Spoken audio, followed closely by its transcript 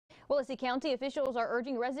Willacy County officials are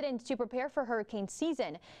urging residents to prepare for hurricane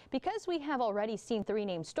season. Because we have already seen 3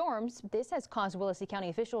 named storms, this has caused Willacy County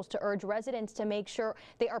officials to urge residents to make sure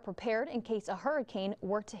they are prepared in case a hurricane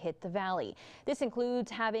were to hit the valley. This includes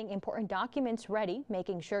having important documents ready,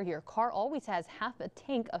 making sure your car always has half a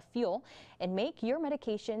tank of fuel, and make your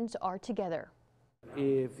medications are together.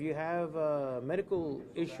 If you have medical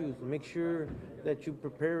issues, make sure that you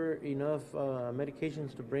prepare enough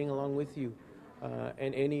medications to bring along with you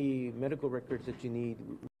and any medical records that you need.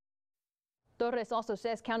 Torres also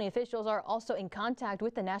says county officials are also in contact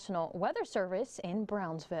with the National Weather Service in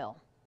Brownsville.